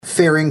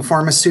Ferring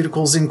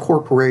Pharmaceuticals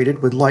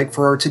Incorporated would like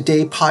for our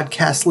Today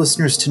podcast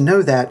listeners to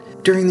know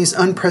that during these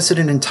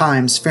unprecedented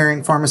times,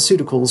 Ferring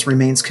Pharmaceuticals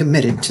remains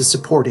committed to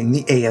supporting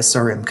the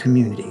ASRM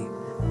community.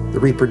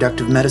 The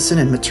Reproductive Medicine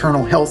and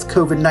Maternal Health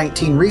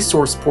COVID-19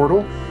 Resource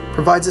Portal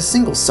provides a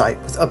single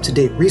site with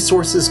up-to-date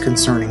resources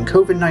concerning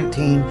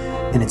COVID-19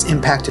 and its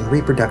impact in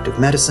reproductive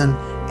medicine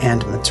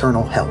and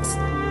maternal health.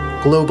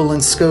 Global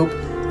in scope,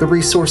 the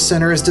Resource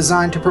Center is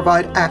designed to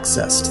provide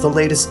access to the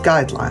latest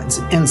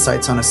guidelines and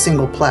insights on a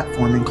single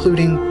platform,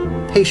 including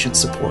patient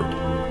support,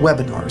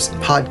 webinars and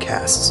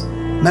podcasts,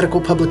 medical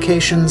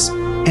publications,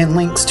 and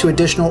links to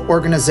additional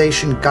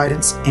organization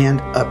guidance and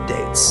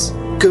updates.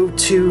 Go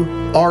to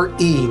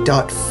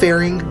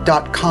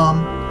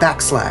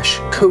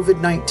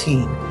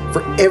re.ferring.com/COVID-19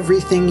 for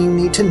everything you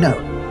need to know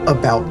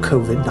about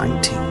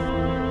COVID-19.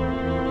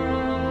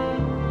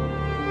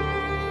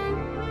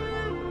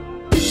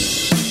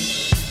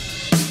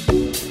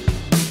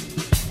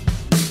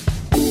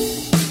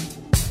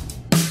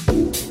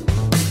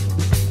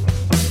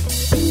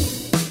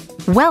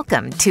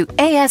 Welcome to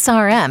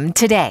ASRM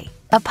Today,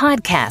 a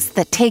podcast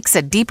that takes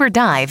a deeper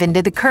dive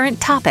into the current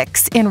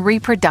topics in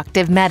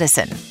reproductive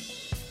medicine.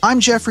 I'm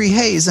Jeffrey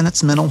Hayes, and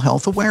it's Mental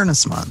Health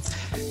Awareness Month.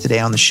 Today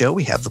on the show,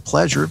 we have the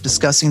pleasure of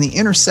discussing the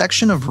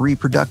intersection of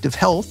reproductive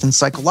health and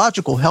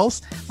psychological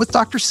health with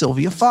Dr.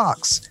 Sylvia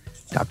Fox.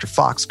 Dr.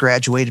 Fox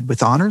graduated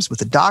with honors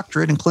with a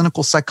doctorate in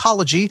clinical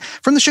psychology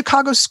from the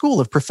Chicago School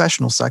of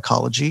Professional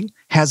Psychology,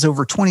 has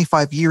over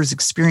 25 years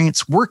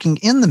experience working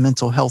in the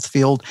mental health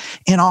field,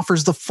 and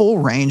offers the full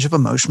range of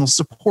emotional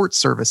support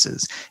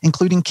services,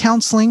 including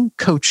counseling,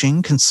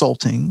 coaching,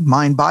 consulting,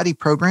 mind-body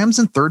programs,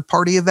 and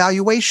third-party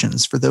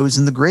evaluations for those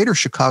in the greater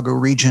Chicago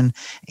region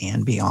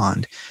and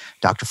beyond.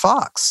 Dr.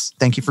 Fox,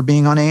 thank you for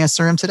being on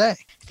ASRM Today.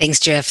 Thanks,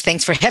 Jeff.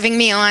 Thanks for having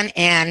me on,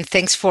 and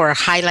thanks for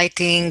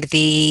highlighting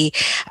the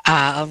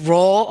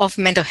role of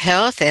mental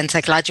health and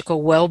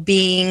psychological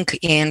well-being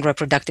in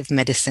reproductive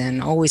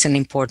medicine. Always an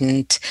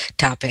important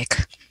topic.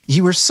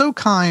 You were so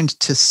kind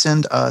to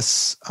send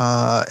us,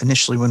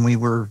 initially when we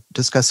were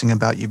discussing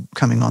about you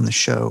coming on the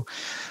show,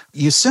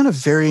 you sent a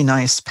very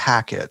nice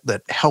packet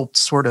that helped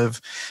sort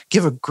of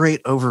give a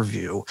great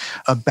overview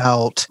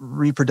about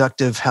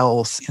reproductive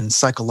health and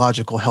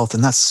psychological health,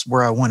 and that's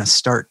where I want to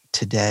start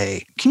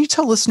today. Can you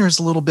tell listeners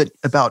a little bit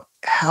about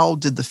how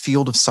did the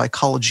field of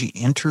psychology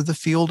enter the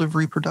field of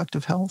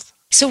reproductive health?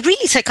 So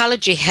really,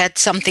 psychology had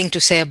something to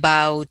say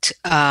about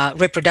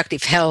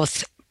reproductive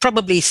health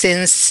probably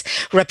since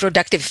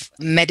reproductive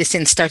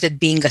medicine started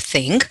being a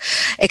thing,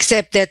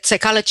 except that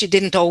psychology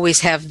didn't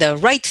always have the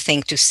right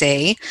thing to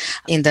say.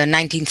 In the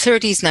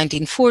 1930s,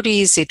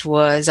 1940s, it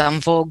was en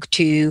vogue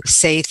to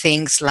say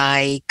things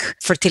like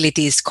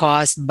fertility is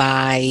caused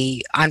by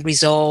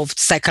unresolved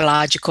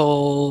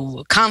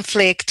psychological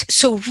conflict.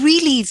 So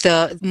really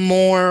the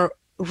more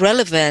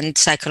relevant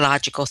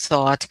psychological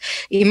thought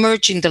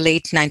emerged in the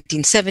late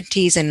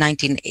 1970s and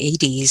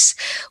 1980s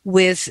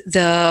with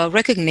the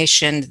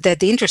recognition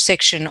that the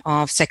intersection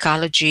of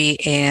psychology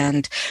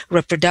and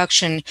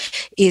reproduction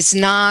is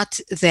not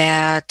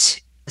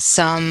that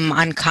some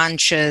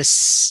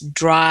unconscious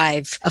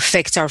drive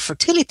affects our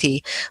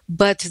fertility,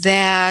 but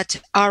that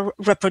our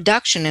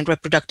reproduction and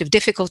reproductive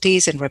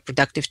difficulties and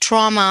reproductive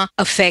trauma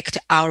affect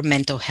our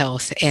mental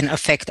health and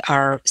affect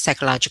our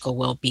psychological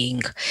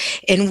well-being.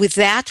 And with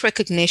that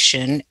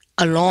recognition,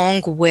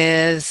 along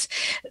with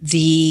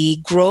the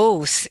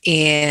growth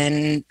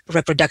in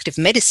reproductive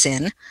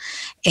medicine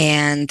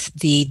and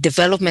the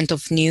development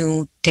of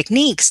new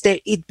techniques,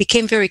 that it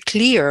became very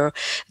clear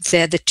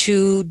that the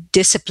two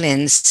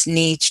disciplines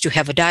need to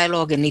have a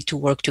dialogue and need to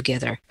work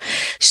together.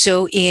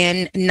 So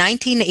in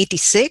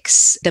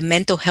 1986, the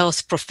Mental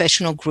Health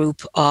Professional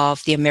Group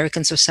of the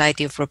American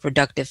Society of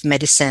Reproductive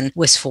Medicine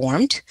was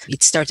formed.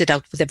 It started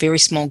out with a very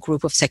small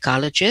group of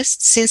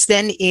psychologists. Since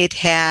then, it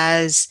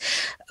has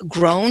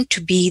grown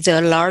to be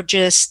the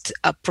largest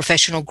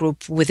professional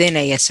group within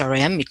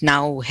ASRM. It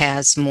now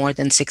has more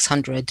than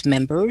 600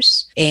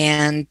 members,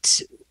 and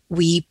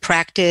we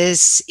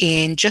practice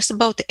in just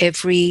about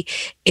every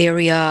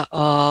area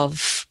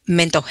of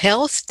mental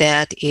health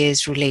that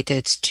is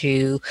related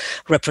to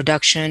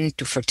reproduction,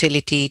 to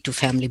fertility, to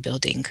family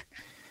building.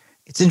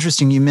 It's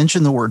interesting. You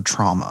mentioned the word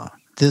trauma.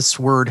 This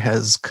word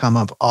has come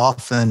up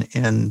often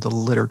in the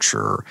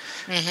literature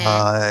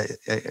that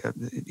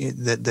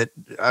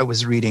I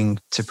was reading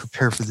to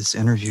prepare for this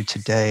interview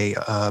today.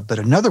 But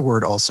another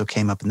word also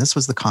came up, and this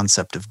was the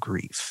concept of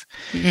grief.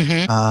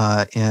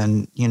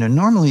 And,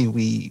 normally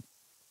we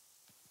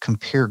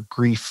compare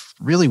grief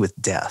really with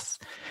death.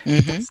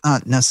 But that's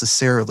not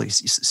necessarily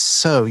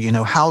so.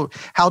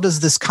 How does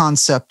this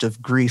concept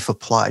of grief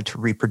apply to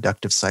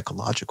reproductive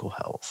psychological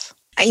health?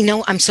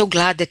 I'm so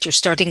glad that you're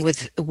starting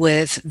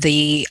with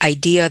the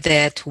idea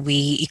that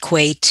we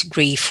equate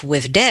grief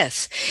with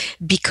death,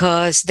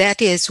 because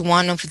that is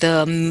one of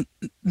the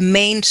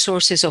main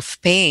sources of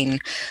pain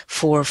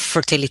for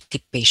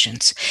fertility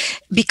patients.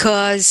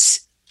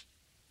 Because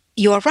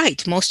you are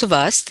right, most of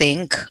us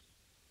think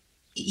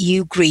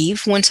you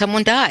grieve when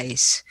someone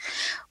dies?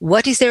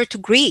 What is there to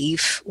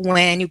grieve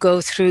when you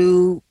go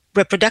through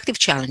reproductive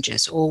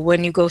challenges or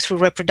when you go through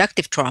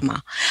reproductive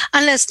trauma?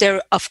 Unless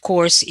there, of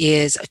course,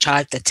 is a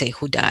child, let's say,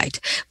 who died.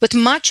 But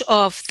much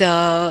of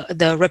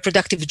the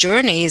reproductive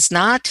journey is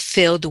not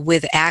filled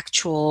with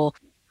actual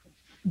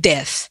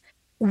death.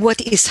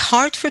 What is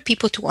hard for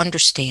people to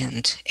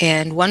understand,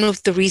 and one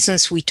of the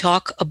reasons we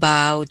talk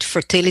about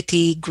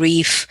fertility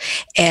grief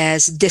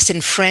as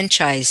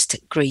disenfranchised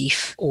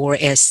grief or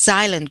as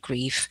silent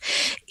grief,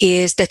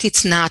 is that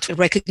it's not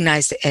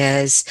recognized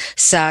as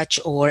such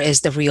or as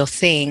the real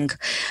thing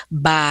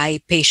by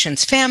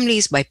patients'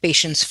 families, by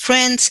patients'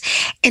 friends,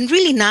 and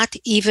really not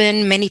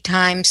even many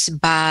times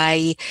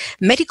by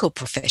medical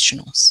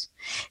professionals.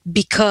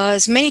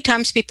 Because many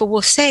times people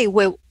will say,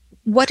 well,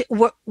 what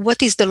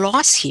is the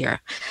loss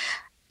here?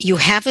 You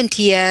haven't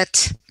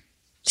yet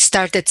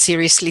started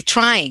seriously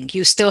trying.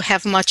 You still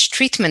have much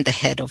treatment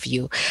ahead of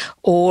you.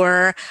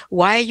 Or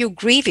why are you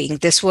grieving?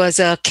 This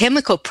was a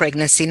chemical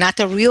pregnancy, not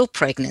a real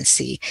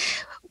pregnancy.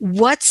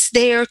 What's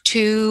there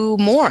to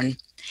mourn?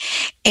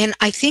 And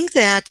I think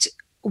that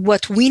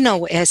what we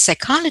know as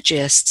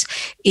psychologists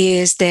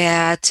is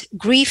that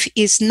grief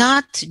is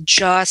not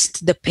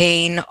just the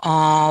pain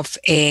of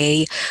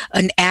an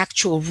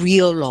actual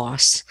real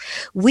loss.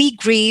 We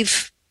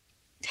grieve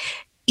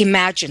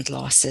imagined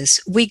losses.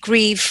 We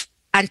grieve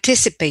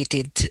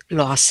anticipated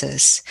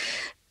losses.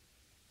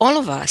 All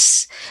of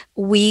us,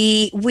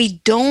 we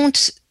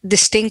don't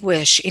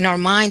distinguish in our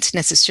minds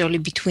necessarily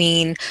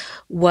between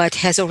what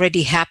has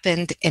already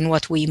happened and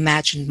what we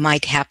imagine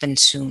might happen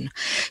soon.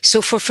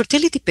 So for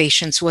fertility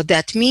patients, what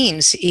that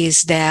means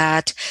is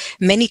that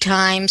many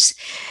times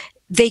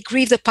they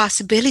grieve the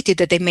possibility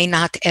that they may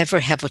not ever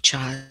have a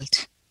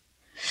child.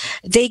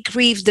 They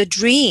grieve the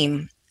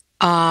dream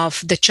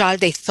of the child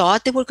they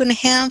thought they were going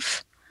to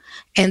have,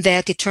 and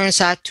that it turns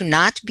out to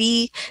not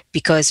be,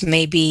 because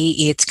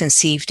maybe it's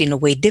conceived in a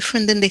way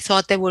different than they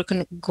thought they were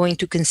going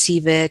to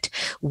conceive it,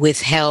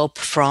 with help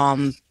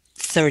from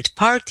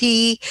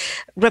third-party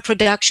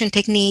reproduction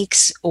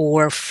techniques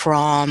or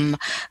from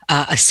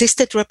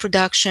assisted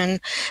reproduction.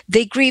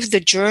 They grieve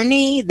the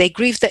journey. They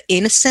grieve the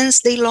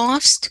innocence they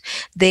lost.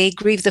 They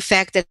grieve the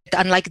fact that,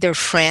 unlike their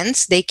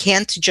friends, they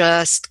can't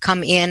just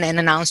come in and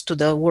announce to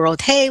the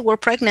world, hey, we're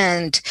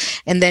pregnant,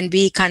 and then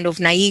be kind of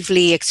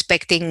naively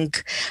expecting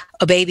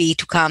a baby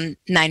to come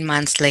 9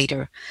 months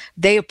later.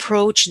 They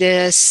approach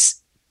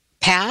this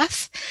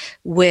path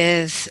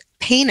with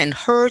pain and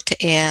hurt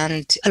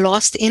and a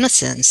lost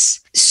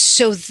innocence.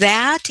 So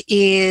that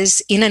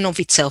is in and of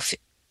itself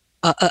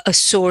a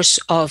source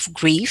of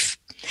grief.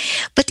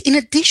 But in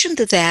addition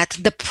to that,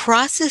 the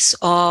process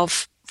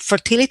of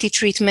fertility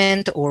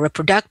treatment or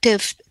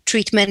reproductive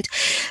treatment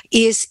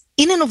is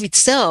in and of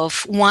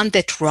itself one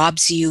that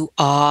robs you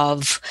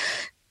of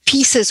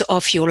pieces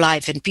of your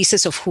life and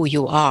pieces of who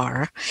you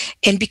are.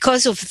 And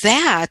because of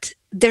that,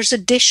 there's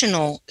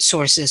additional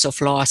sources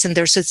of loss and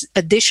there's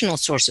additional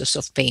sources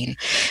of pain.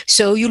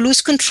 So you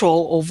lose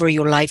control over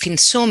your life in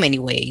so many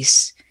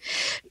ways.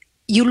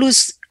 You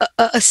lose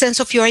a sense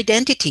of your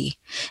identity.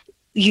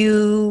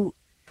 You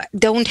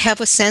don't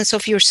have a sense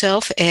of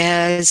yourself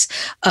as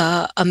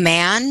a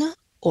man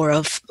or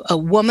of a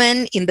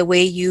woman in the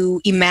way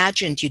you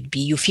imagined you'd be.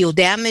 You feel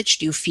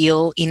damaged, you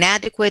feel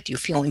inadequate, you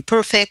feel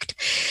imperfect.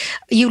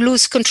 You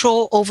lose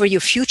control over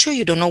your future.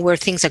 You don't know where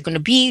things are going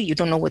to be. You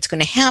don't know what's going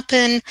to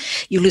happen.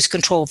 You lose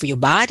control over your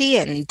body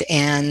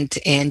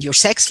and your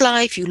sex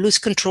life. You lose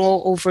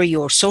control over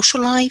your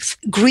social life.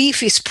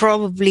 Grief is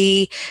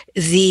probably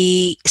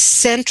the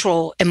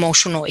central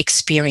emotional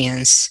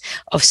experience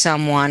of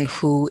someone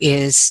who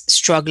is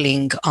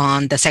struggling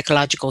on the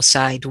psychological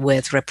side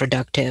with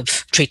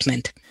reproductive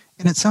treatment.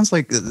 And it sounds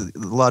like a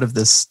lot of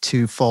this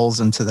too falls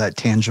into that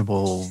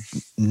tangible,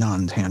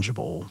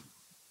 non-tangible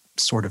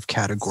sort of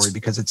category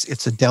because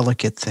it's a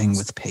delicate thing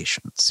with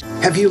patients.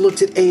 Have you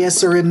looked at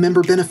ASRM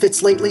member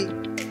benefits lately?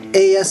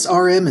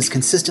 ASRM is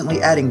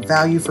consistently adding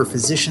value for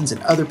physicians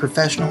and other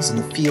professionals in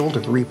the field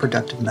of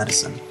reproductive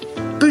medicine.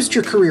 Boost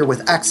your career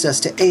with access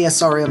to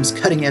ASRM's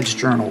cutting-edge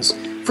journals,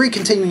 free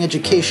continuing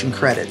education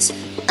credits,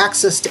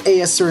 access to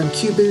ASRM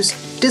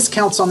Q-Boost,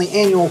 discounts on the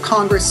annual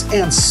Congress,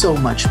 and so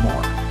much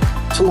more.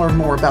 To learn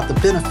more about the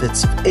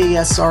benefits of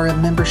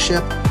ASRM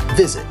membership,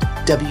 visit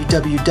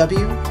www.asrm.org.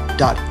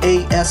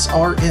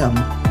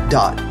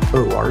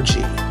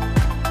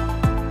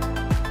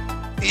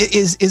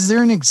 Is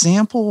there an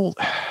example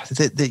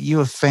that you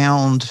have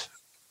found,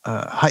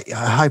 a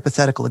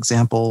hypothetical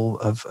example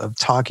of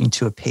talking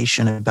to a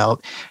patient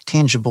about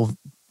tangible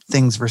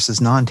things versus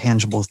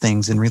non-tangible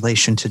things in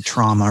relation to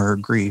trauma or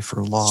grief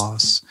or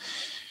loss?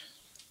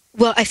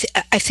 Well, I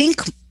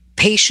think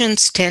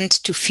patients tend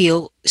to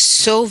feel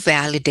so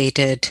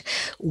validated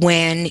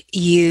when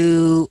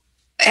you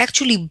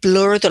actually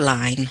blur the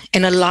line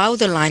and allow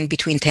the line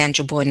between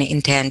tangible and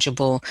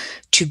intangible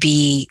to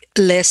be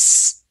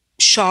less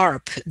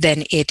sharp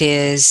than it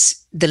is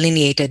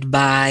delineated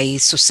by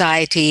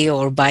society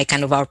or by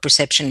kind of our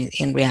perception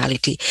in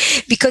reality.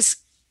 Because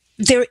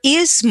there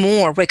is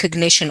more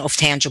recognition of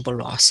tangible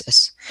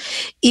losses.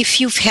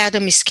 If you've had a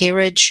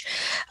miscarriage,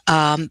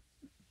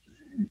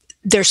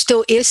 there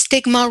still is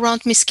stigma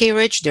around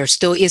miscarriage. There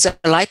still is a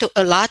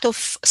lot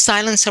of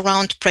silence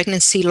around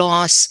pregnancy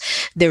loss.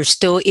 There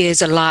still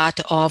is a lot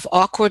of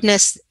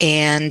awkwardness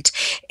and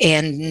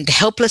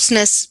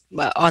helplessness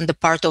on the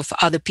part of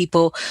other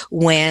people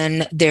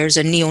when there's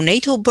a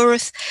neonatal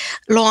birth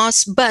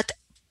loss. But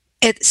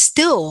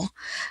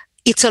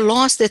it's a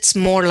loss that's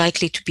more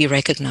likely to be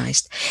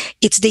recognized.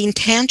 It's the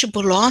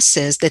intangible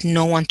losses that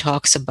no one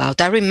talks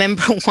about. I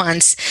remember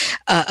once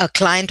a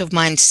client of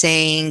mine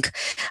saying,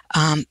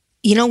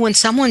 when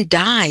someone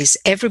dies,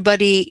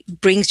 everybody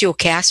brings you a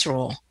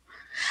casserole.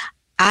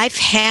 I've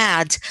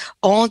had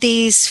all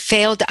these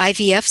failed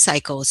IVF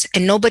cycles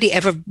and nobody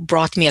ever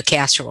brought me a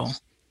casserole.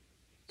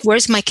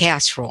 Where's my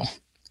casserole?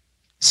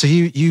 So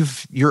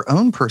your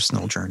own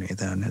personal journey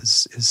then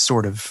has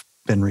sort of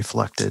been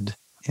reflected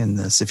in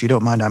this. If you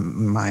don't mind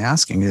my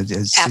asking,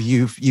 so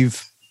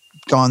you've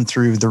gone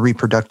through the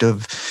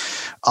reproductive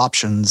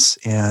options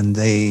and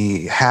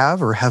they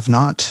have or have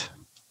not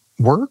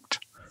worked?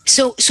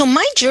 So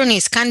my journey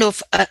is kind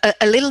of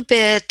a little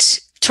bit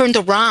turned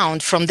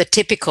around from the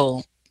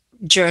typical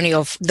journey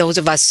of those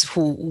of us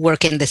who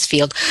work in this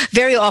field.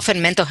 Very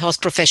often mental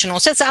health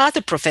professionals, as other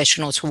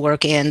professionals who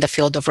work in the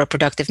field of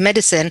reproductive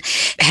medicine,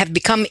 have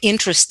become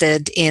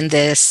interested in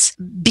this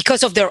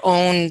because of their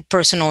own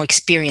personal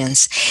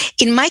experience.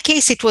 In my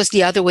case, it was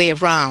the other way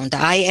around.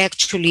 I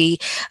actually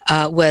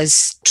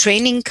was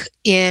training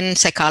in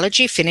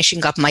psychology,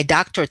 finishing up my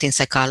doctorate in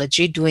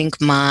psychology, doing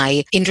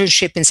my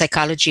internship in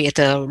psychology at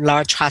a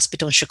large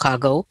hospital in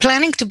Chicago,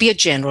 planning to be a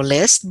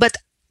generalist, but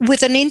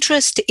with an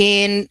interest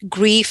in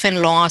grief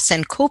and loss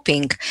and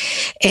coping.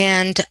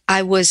 And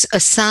I was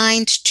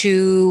assigned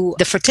to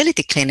the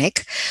fertility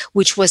clinic,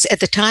 which was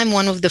at the time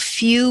one of the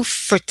few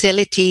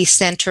fertility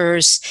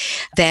centers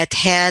that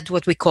had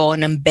what we call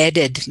an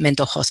embedded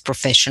mental health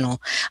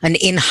professional, an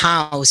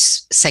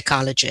in-house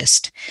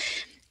psychologist.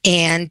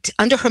 And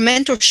under her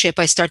mentorship,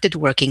 I started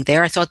working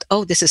there. I thought,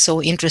 this is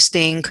so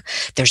interesting.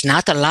 There's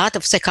not a lot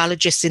of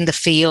psychologists in the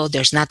field.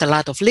 There's not a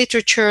lot of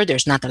literature.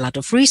 There's not a lot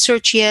of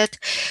research yet.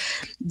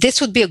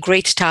 This would be a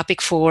great topic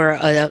for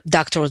a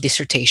doctoral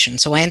dissertation.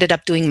 So I ended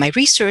up doing my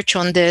research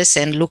on this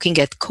and looking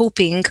at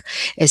coping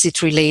as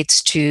it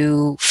relates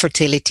to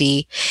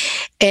fertility.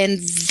 And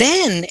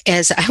then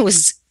as I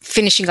was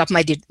finishing up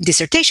my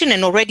dissertation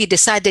and already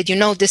decided,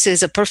 this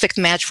is a perfect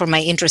match for my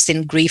interest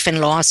in grief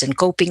and loss and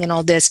coping and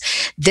all this.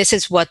 This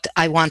is what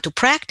I want to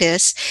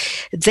practice.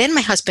 Then my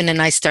husband and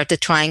I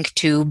started trying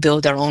to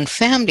build our own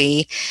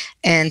family.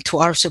 And to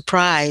our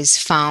surprise,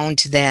 found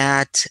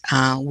that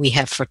we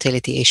have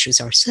fertility issues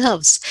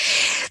ourselves.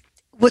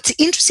 What's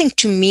interesting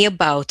to me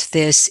about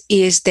this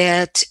is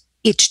that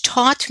it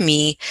taught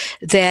me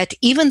that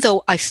even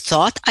though I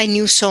thought I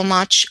knew so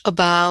much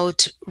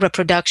about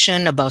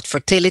reproduction, about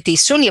fertility,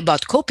 certainly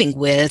about coping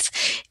with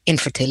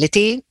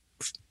infertility,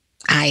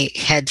 I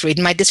had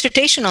written my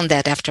dissertation on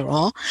that after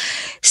all,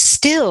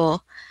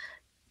 still,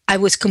 I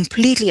was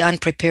completely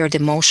unprepared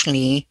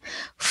emotionally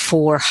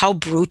for how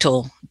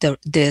brutal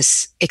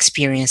this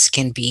experience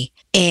can be.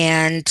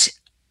 And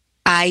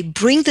I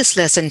bring this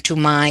lesson to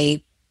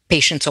my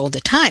patients all the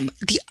time.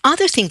 The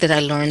other thing that I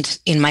learned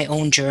in my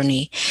own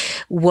journey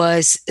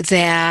was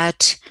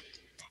that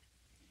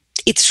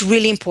it's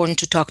really important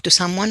to talk to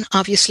someone,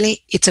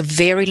 obviously. It's a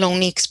very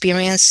lonely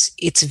experience.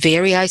 It's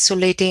very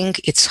isolating.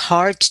 It's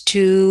hard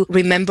to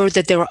remember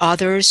that there are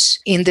others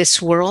in this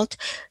world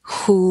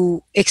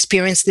who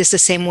experience this the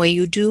same way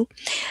you do.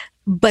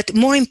 But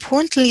more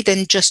importantly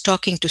than just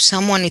talking to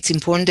someone, it's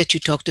important that you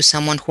talk to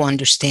someone who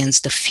understands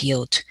the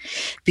field,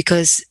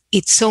 because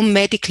it's so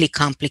medically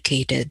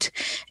complicated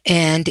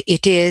and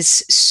it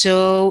has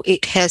so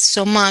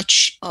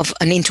much of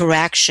an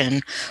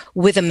interaction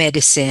with a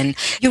medicine.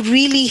 You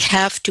really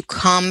have to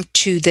come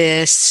to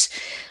this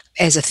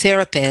as a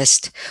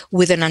therapist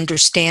with an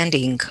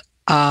understanding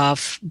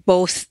of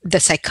both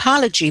the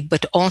psychology,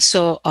 but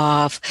also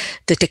of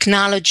the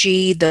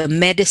technology, the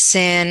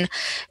medicine,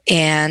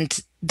 and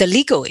the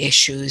legal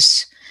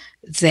issues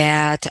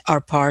that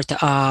are part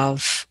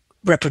of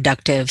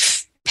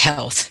reproductive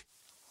health.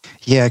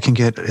 Yeah, it can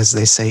get, as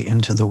they say,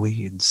 into the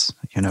weeds,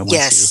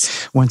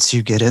 once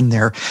you get in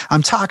there.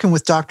 I'm talking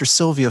with Dr.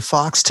 Sylvia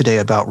Fox today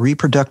about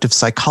reproductive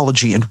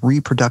psychology and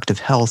reproductive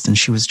health, and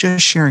she was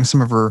just sharing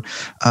some of her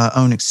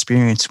own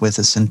experience with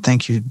us, and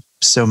thank you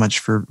so much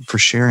for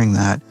sharing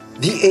that.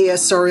 The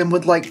ASRM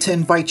would like to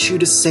invite you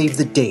to save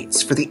the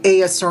dates for the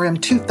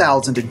ASRM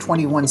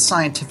 2021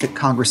 Scientific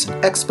Congress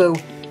and Expo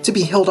to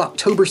be held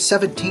October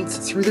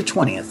 17th through the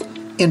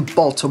 20th in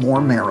Baltimore,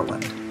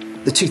 Maryland.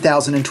 The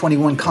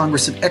 2021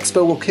 Congress and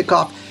Expo will kick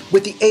off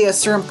with the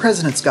ASRM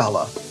President's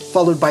Gala,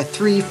 followed by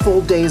 3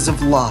 full days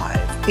of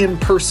live,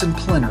 in-person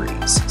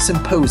plenaries,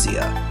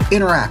 symposia,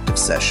 interactive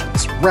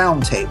sessions,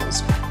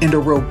 roundtables, and a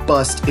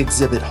robust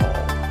exhibit hall.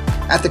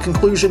 At the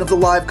conclusion of the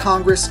live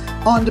Congress,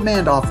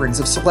 on-demand offerings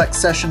of select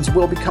sessions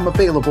will become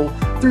available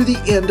through the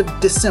end of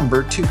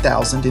December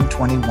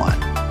 2021.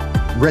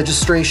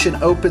 Registration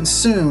opens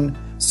soon,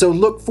 so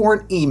look for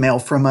an email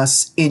from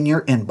us in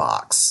your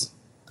inbox.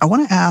 I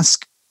want to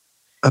ask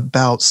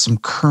about some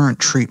current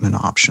treatment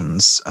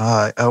options.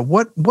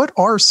 What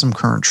are some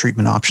current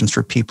treatment options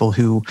for people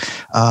who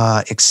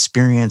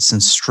experience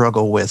and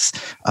struggle with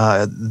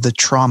the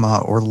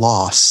trauma or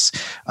loss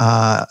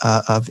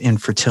of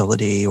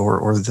infertility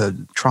or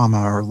the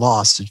trauma or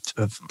loss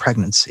of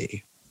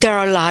pregnancy? There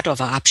are a lot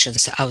of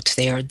options out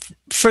there.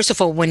 First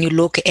of all, when you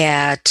look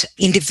at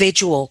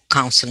individual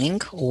counseling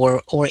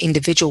or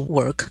individual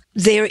work,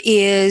 there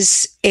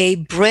is a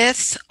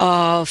breadth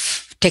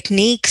of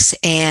techniques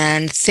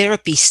and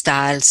therapy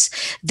styles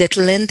that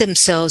lend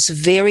themselves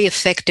very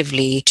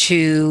effectively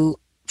to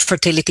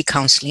fertility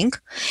counseling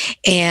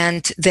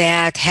and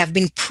that have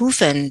been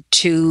proven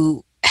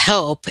to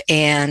help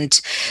and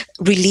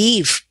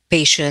relieve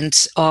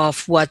patients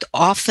of what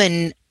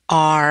often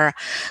are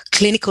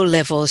clinical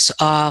levels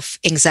of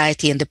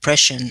anxiety and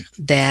depression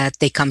that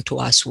they come to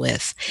us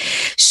with.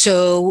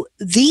 So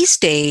these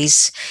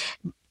days,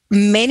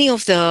 many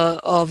of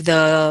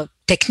the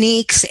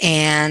techniques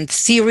and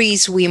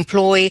theories we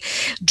employ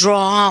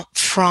draw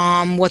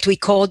from what we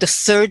call the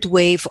third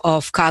wave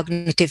of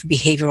cognitive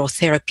behavioral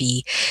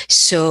therapy.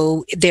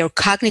 So they're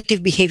cognitive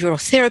behavioral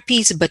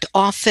therapies, but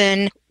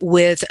often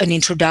with an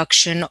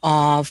introduction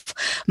of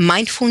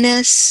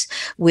mindfulness,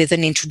 with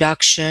an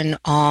introduction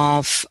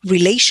of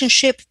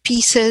relationship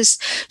pieces.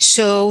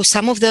 So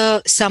some of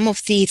the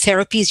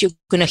therapies you're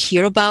going to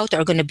hear about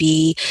are going to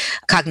be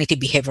cognitive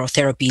behavioral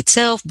therapy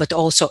itself, but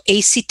also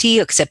ACT,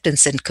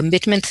 acceptance and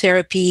commitment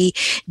therapy,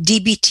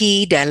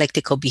 DBT,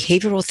 dialectical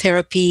behavioral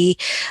therapy,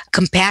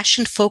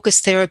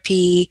 compassion-focused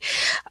therapy,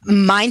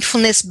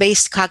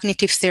 mindfulness-based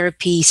cognitive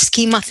therapy,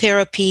 schema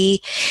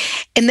therapy.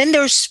 And then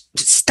there's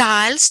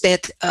styles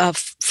that,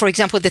 for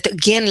example, that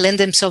again lend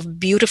themselves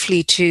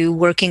beautifully to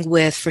working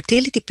with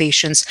fertility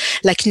patients,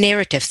 like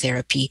narrative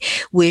therapy,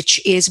 which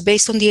is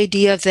based on the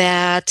idea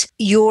that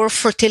your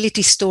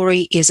fertility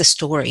story is a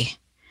story,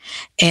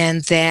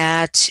 and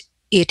that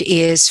it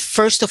is,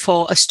 first of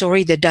all, a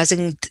story that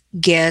doesn't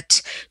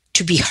get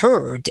to be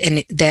heard,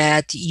 and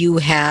that you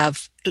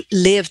have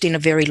lived in a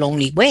very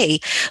lonely way,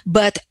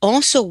 but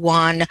also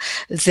one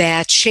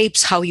that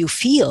shapes how you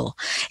feel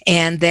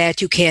and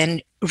that you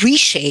can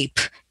reshape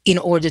in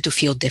order to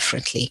feel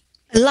differently.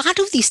 A lot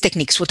of these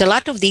techniques, what a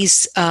lot of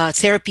these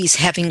therapies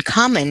have in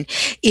common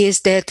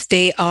is that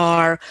they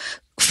are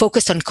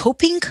focused on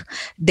coping,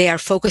 they are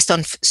focused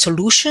on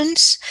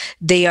solutions,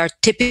 they are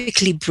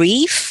typically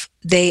brief,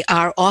 they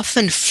are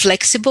often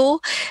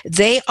flexible,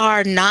 they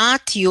are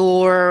not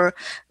your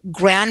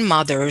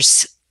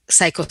grandmother's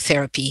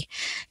psychotherapy,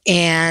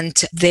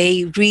 and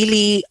they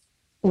really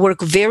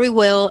work very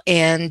well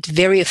and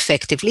very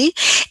effectively.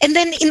 And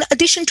then in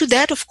addition to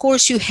that, of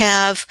course, you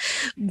have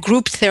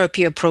group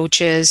therapy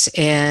approaches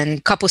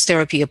and couples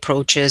therapy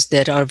approaches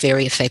that are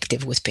very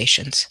effective with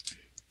patients.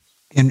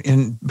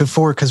 And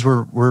before, because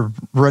we're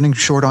running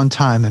short on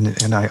time,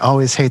 and I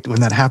always hate when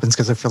that happens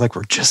because I feel like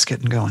we're just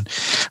getting going.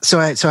 So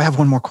I have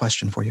one more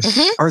question for you.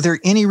 Mm-hmm. Are there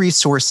any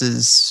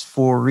resources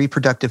for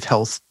reproductive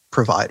health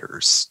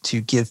providers to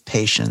give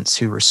patients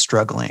who are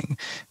struggling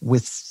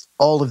with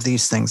all of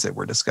these things that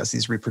we're discussing,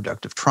 these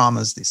reproductive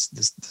traumas,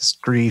 this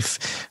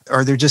grief?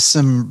 Are there just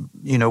some,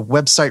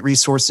 website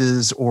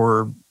resources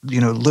or,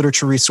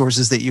 literature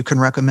resources that you can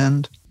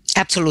recommend?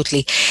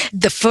 Absolutely.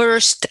 The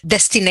first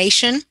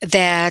destination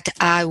that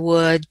I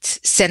would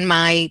send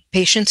my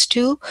patients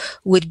to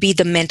would be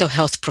the mental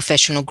health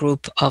professional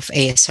group of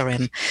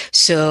ASRM.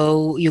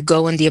 So you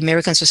go on the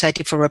American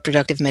Society for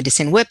Reproductive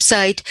Medicine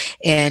website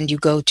and you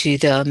go to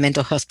the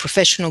mental health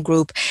professional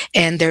group,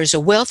 and there's a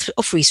wealth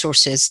of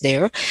resources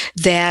there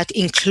that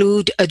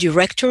include a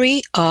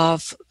directory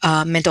of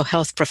mental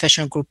health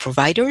professional group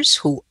providers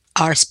who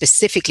are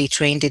specifically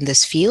trained in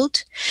this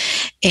field,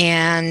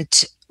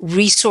 and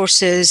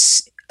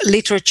resources,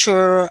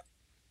 literature,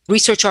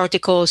 research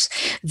articles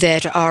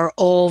that are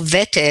all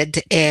vetted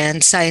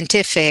and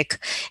scientific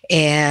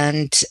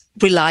and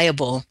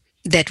reliable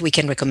that we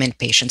can recommend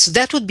patients. So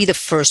that would be the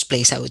first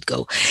place I would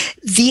go.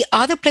 The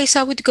other place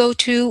I would go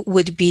to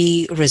would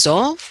be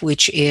Resolve,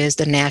 which is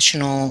the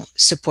National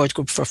Support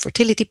Group for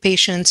Fertility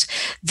Patients.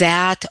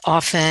 That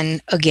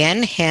often,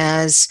 again,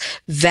 has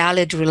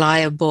valid,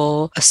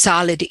 reliable,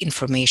 solid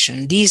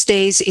information. These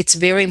days, it's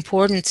very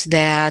important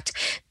that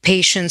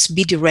patients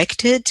be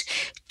directed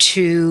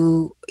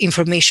to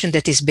information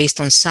that is based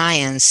on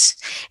science.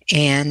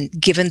 And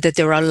given that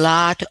there are a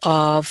lot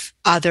of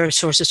other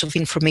sources of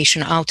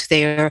information out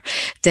there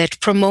that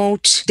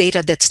promote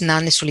data that's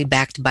not necessarily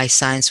backed by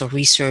science or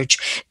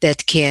research,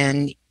 that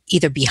can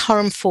either be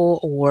harmful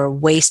or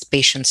waste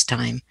patients'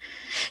 time.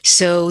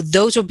 So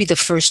those would be the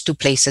first two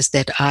places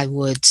that I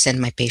would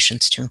send my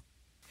patients to.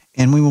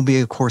 And we will be,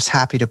 of course,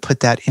 happy to put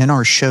that in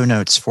our show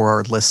notes for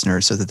our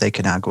listeners so that they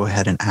can now go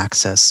ahead and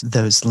access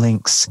those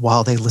links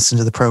while they listen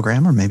to the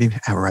program, or maybe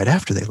right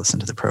after they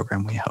listen to the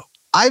program, we hope.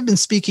 I've been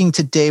speaking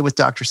today with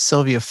Dr.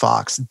 Sylvia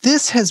Fox.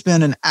 This has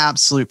been an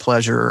absolute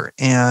pleasure,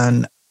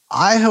 and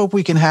I hope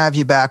we can have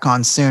you back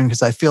on soon,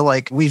 because I feel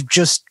like we've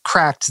just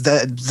cracked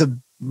the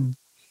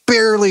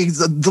barely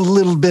the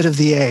little bit of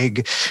the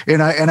egg.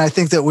 And I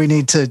think that we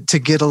need to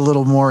get a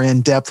little more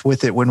in depth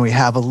with it when we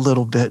have a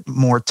little bit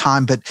more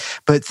time. But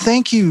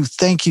thank you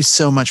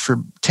so much for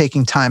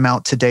taking time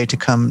out today to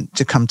come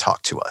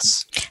talk to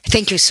us.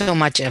 Thank you so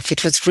much, Jeff.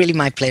 It was really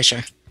my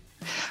pleasure.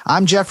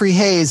 I'm Jeffrey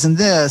Hayes, and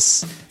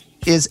this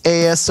is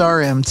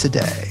ASRM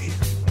Today.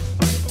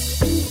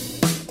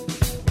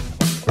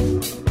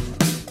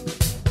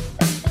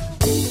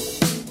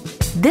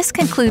 This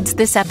concludes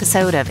this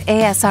episode of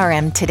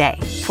ASRM Today.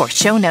 For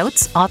show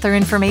notes, author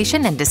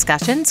information, and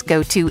discussions,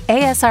 go to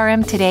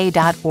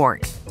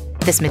asrmtoday.org.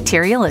 This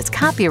material is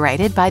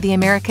copyrighted by the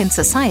American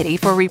Society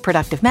for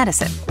Reproductive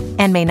Medicine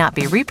and may not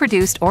be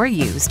reproduced or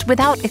used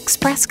without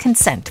express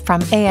consent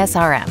from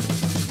ASRM.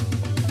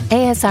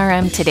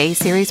 ASRM Today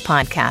series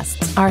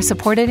podcasts are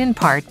supported in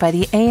part by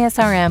the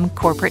ASRM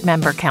Corporate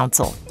Member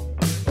Council.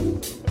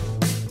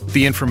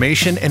 The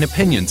information and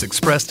opinions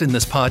expressed in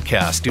this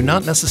podcast do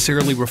not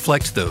necessarily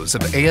reflect those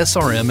of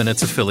ASRM and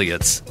its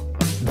affiliates.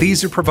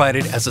 These are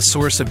provided as a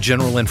source of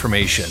general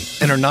information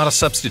and are not a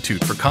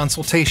substitute for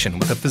consultation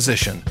with a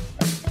physician.